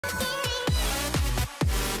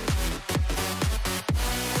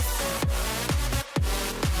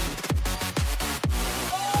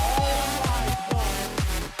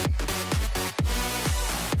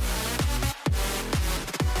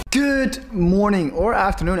Good morning or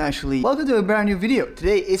afternoon actually. Welcome to a brand new video.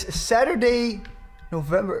 Today is Saturday,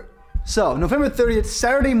 November 30th,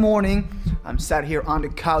 Saturday morning. I'm sat here on the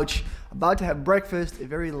couch about to have breakfast, a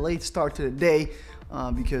very late start to the day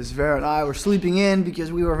because Vera and I were sleeping in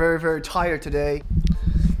because we were very tired today.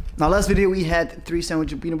 Now last video we had 3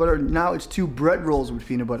 sandwiches with peanut butter, now it's 2 bread rolls with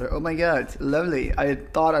peanut butter. Oh my god, lovely. I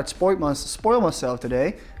thought I'd spoil myself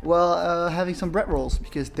today while having some bread rolls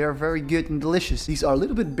because they're very good and delicious. These are a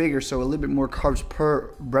little bit bigger, so a little bit more carbs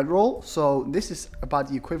per bread roll. So this is about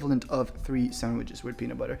the equivalent of 3 sandwiches with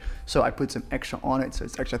peanut butter. So I put some extra on it, so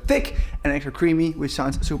it's extra thick and extra creamy, which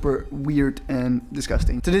sounds super weird and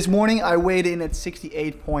disgusting. So this morning I weighed in at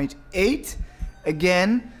 68.8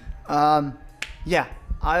 again. Yeah.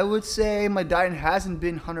 I would say my diet hasn't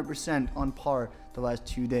been 100% on par the last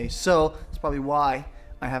 2 days. So that's probably why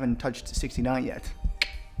I haven't touched 69 yet.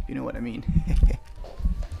 You know what I mean.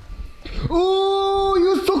 Oh,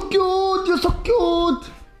 you're so cute! You're so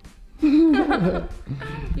cute!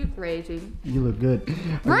 You're crazy. You look good.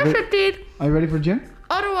 Brush your teeth. Are you ready for the gym?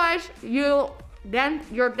 Otherwise, your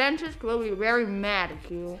dentist will be very mad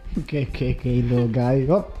at you. Okay, little guy.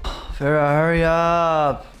 Oh. Vera, hurry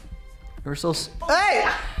up. You're so hey!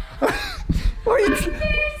 What are you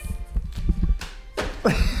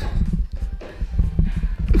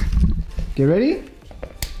Get ready?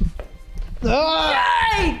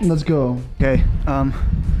 Ah! Let's go. Okay,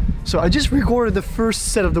 so I just recorded the first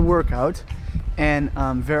set of the workout and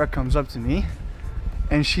Vera comes up to me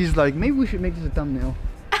and she's like, maybe we should make this a thumbnail.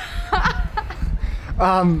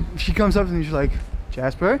 She comes up to me and she's like,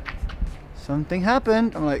 Jasper, something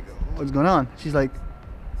happened. I'm like, what's going on? She's like,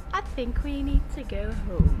 I think we need to go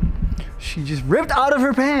home. She just ripped out of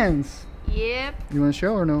her pants. Yep. You want to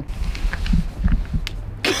show or no?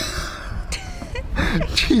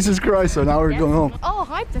 Jesus Christ, so now we're going home. I'll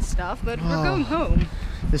hide this stuff, but we're going home.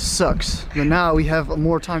 This sucks. But now we have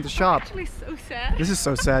more time to shop. Actually so sad. This is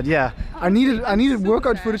so sad, yeah. I needed so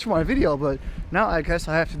workout sad. footage for my video, but now I guess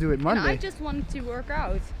I have to do it Monday. And I just wanted to work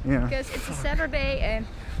out. Yeah. Because it's a Saturday and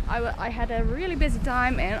I had a really busy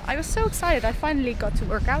time and I was so excited I finally got to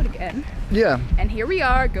work out again. Yeah. And here we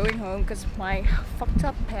are going home because of my fucked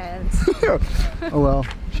up pants. Oh well,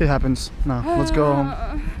 shit happens. No, let's go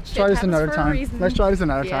home. Let's try this another time. Let's try this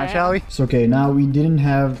another time, shall we? So okay, now we didn't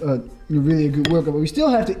have really a good workout, but we still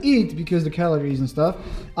have to eat because the calories and stuff.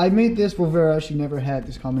 I made this for Vera. She never had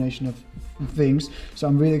this combination of things, so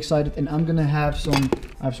I'm really excited. And I'm gonna have some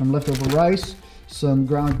leftover rice, some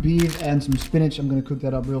ground beef, and some spinach. I'm gonna cook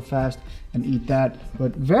that up real fast and eat that.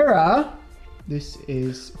 But Vera, this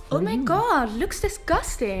is for Oh my you. god, looks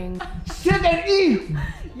disgusting. Sit and eat!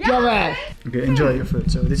 Yeah. Okay, enjoy your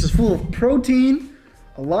food. So this is full of protein,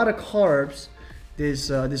 a lot of carbs.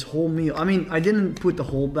 This whole meal. I mean, I didn't put the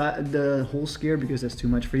whole skyr because that's too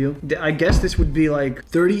much for you. I guess this would be like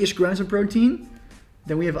 30-ish grams of protein.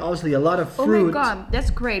 Then we have obviously a lot of fruit. Oh my god,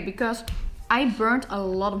 that's great because I burnt a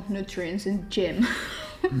lot of nutrients in the gym.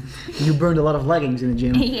 You burned a lot of leggings in the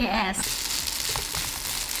gym. Yes.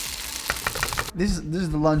 This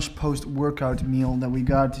is the lunch post-workout meal that we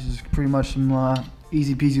got. This is pretty much some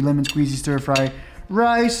easy peasy lemon squeezy stir fry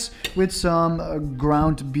rice with some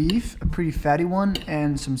ground beef, a pretty fatty one,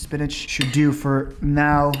 and some spinach. Should do for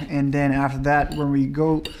now. And then after that, when we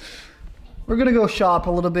go, we're gonna go shop a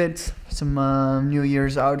little bit. Some New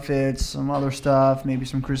Year's outfits, some other stuff, maybe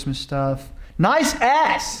some Christmas stuff. Nice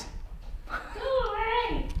ass!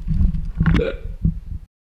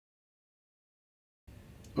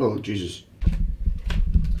 Oh, Jesus.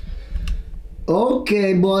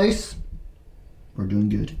 Okay, boys. We're doing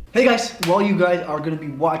good. Hey guys, well you guys are going to be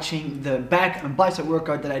watching the back and bicep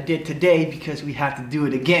workout that I did today because we have to do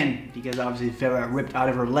it again because obviously Vera ripped out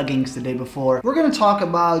of her leggings the day before. We're going to talk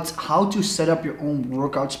about how to set up your own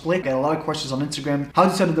workout split. Got a lot of questions on Instagram. How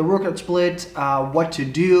to set up the workout split, what to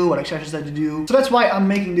do, what exercises to do. So that's why I'm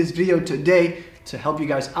making this video today, to help you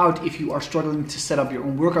guys out if you are struggling to set up your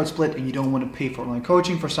own workout split and you don't want to pay for online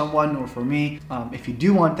coaching for someone or for me. If you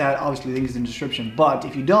do want that, obviously link is in the description, but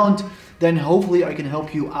if you don't, then hopefully I can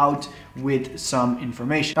help you out with some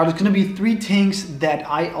information. Now there's going to be 3 things that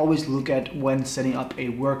I always look at when setting up a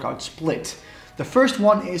workout split. The first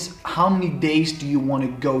one is how many days do you want to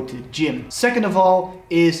go to the gym? Second of all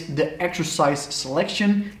is the exercise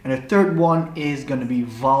selection, and the third one is going to be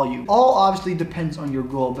volume. All obviously depends on your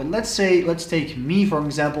goal, but let's take me for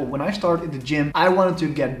example. When I started the gym, I wanted to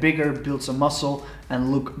get bigger, build some muscle, and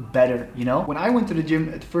look better, you know? When I went to the gym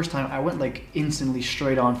at the first time, I went like instantly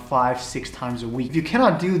straight on 5-6 times a week. If you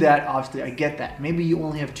cannot do that, obviously I get that. Maybe you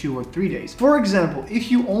only have 2 or 3 days. For example, if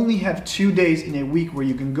you only have 2 days in a week where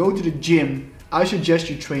you can go to the gym, I suggest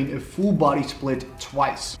you train a full body split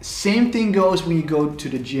twice. Same thing goes when you go to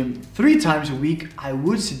the gym 3 times a week. I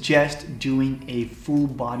would suggest doing a full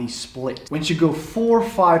body split. Once you go 4,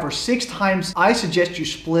 5, or 6 times, I suggest you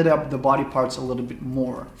split up the body parts a little bit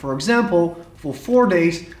more. For example, for 4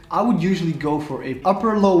 days, I would usually go for a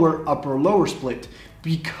upper lower split,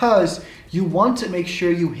 because you want to make sure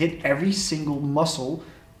you hit every single muscle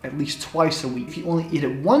at least twice a week. If you only eat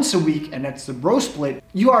it once a week, and that's the bro split,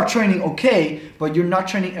 you are training okay, but you're not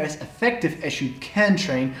training as effective as you can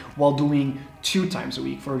train while doing 2 times a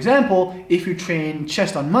week. For example, if you train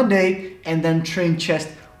chest on Monday and then train chest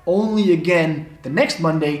only again the next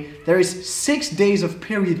Monday, there is 6 days of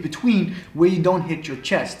period between where you don't hit your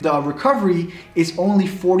chest. The recovery is only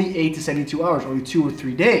 48 to 72 hours, only 2 or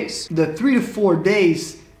 3 days. The 3 to 4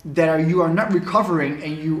 days that you are not recovering,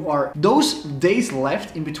 and those days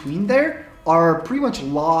left in between there are pretty much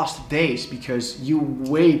lost days, because you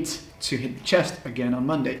wait to hit chest again on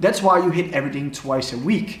Monday. That's why you hit everything twice a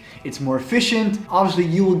week. It's more efficient. Obviously,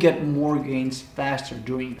 you will get more gains faster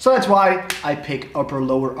doing it. So that's why I pick upper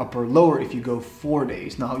lower if you go 4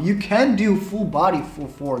 days. Now, you can do full body for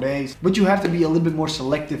 4 days, but you have to be a little bit more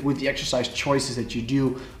selective with the exercise choices that you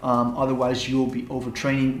do. Otherwise, you will be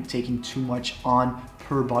overtraining, taking too much on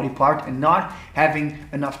per body part, and not having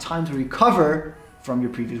enough time to recover from your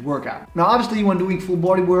previous workout. Now, obviously, when doing full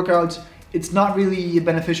body workouts, it's not really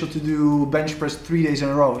beneficial to do bench press 3 days in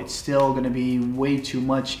a row. It's still gonna be way too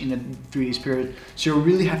much in a 3 days period. So you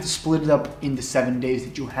really have to split it up in the 7 days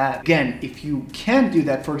that you have. Again, if you can't do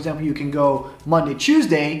that, for example, you can go Monday,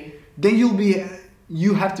 Tuesday, then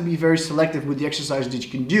you have to be very selective with the exercise that you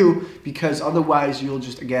can do, because otherwise you'll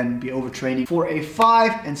just, again, be overtraining. For a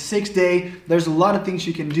 5 and 6 day, there's a lot of things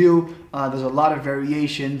you can do. There's a lot of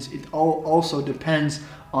variations. It also depends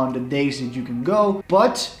on the days that you can go.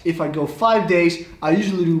 But if I go 5 days, I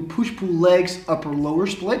usually do push-pull legs, upper-lower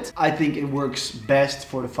split. I think it works best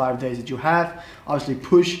for the 5 days that you have. Obviously,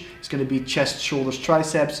 push is gonna be chest, shoulders,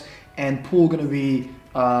 triceps, and pull gonna be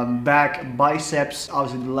back, biceps.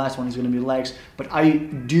 Obviously, the last one is gonna be legs. But I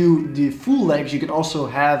do the full legs. You can also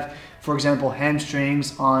have, for example,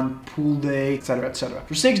 hamstrings on pull day, etc., etc.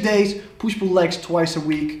 For 6 days, push-pull legs twice a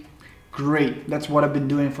week. Great. That's what I've been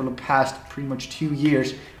doing for the past pretty much 2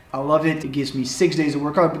 years. I love it. It gives me 6 days of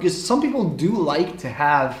workout, because some people do like to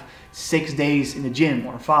have 6 days in the gym,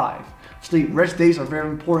 or 5. Obviously, rest days are very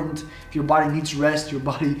important. If your body needs rest, you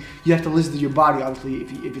have to listen to your body. Obviously,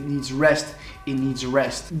 if it needs rest, it needs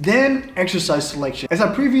rest. Then exercise selection. As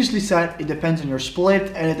I previously said, it depends on your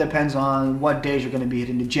split, and it depends on what days you're gonna be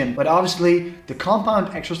hitting the gym. But obviously, the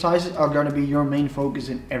compound exercises are gonna be your main focus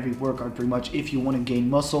in every workout, pretty much, if you wanna gain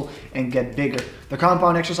muscle and get bigger. The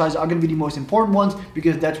compound exercises are gonna be the most important ones,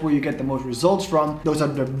 because that's where you get the most results from. Those are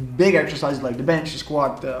the big exercises like the bench, the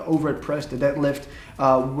squat, the overhead press, the deadlift,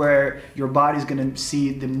 where your body's gonna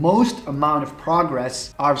see the most amount of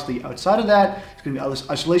progress. Obviously, outside of that, it's gonna be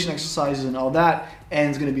isolation exercises and all that, and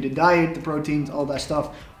it's gonna be the diet, the proteins, all that stuff.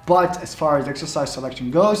 But as far as exercise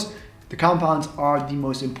selection goes, the compounds are the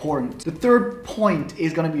most important. The third point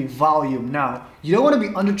is gonna be volume. Now, you don't wanna be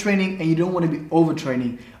undertraining and you don't wanna be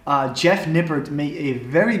overtraining. Jeff Nippert made a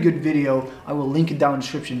very good video, I will link it down in the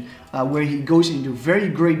description, where he goes into very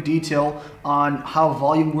great detail on how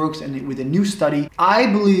volume works, and with a new study. I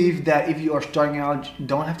believe that if you are starting out, you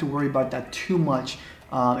don't have to worry about that too much.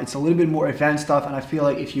 It's a little bit more advanced stuff, and I feel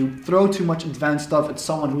like if you throw too much advanced stuff at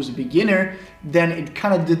someone who's a beginner, then it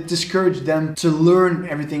kind of discourages them to learn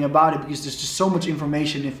everything about it, because there's just so much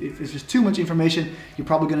information. If there's too much information, you're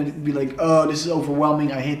probably gonna be like, oh, this is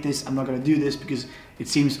overwhelming, I hate this, I'm not gonna do this, because it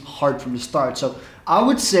seems hard from the start. So I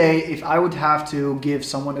would say, if I would have to give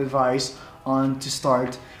someone advice on to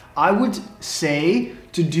start, I would say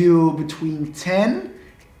to do between 10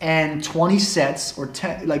 and 20 sets, or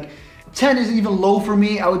 10 is even low for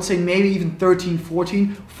me. I would say maybe even 13,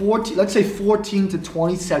 14, let's say 14 to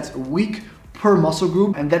 20 sets a week per muscle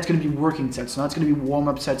group, and that's gonna be working sets. So that's gonna be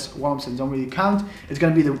warm-up sets. Warm-up sets don't really count. It's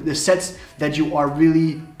gonna be the sets that you are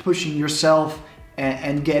really pushing yourself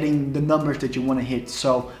and getting the numbers that you wanna hit.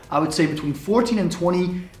 So I would say between 14 and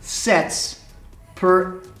 20 sets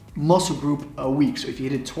per muscle group a week. So if you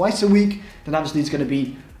hit it twice a week, then obviously it's gonna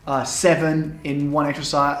be 7 in one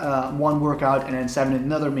exercise, one workout, and then 7 in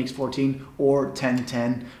another makes 14, or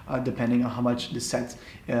 10-10, depending on how much the sets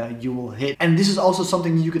you will hit. And this is also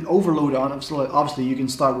something you can overload on. Obviously, you can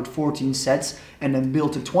start with 14 sets and then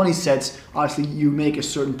build to 20 sets. Obviously, you make a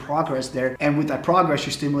certain progress there, and with that progress,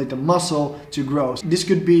 you stimulate the muscle to grow. So this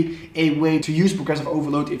could be a way to use progressive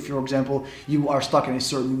overload if, for example, you are stuck in a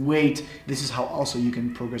certain weight. This is how also you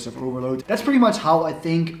can progressive overload. That's pretty much how I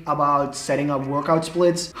think about setting up workout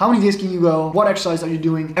splits. How many days can you go? What exercise are you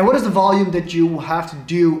doing? And what is the volume that you have to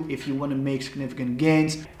do if you want to make significant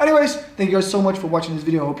gains? Anyways, thank you guys so much for watching this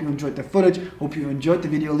video. I hope you enjoyed the footage. Hope you enjoyed the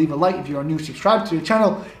video. Leave a like if you are new, subscribe to the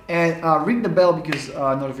channel, and ring the bell because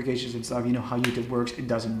notifications and stuff, you know how YouTube works, it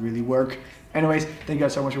doesn't really work. Anyways, thank you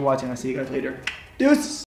guys so much for watching. I'll see you guys later. Deuces!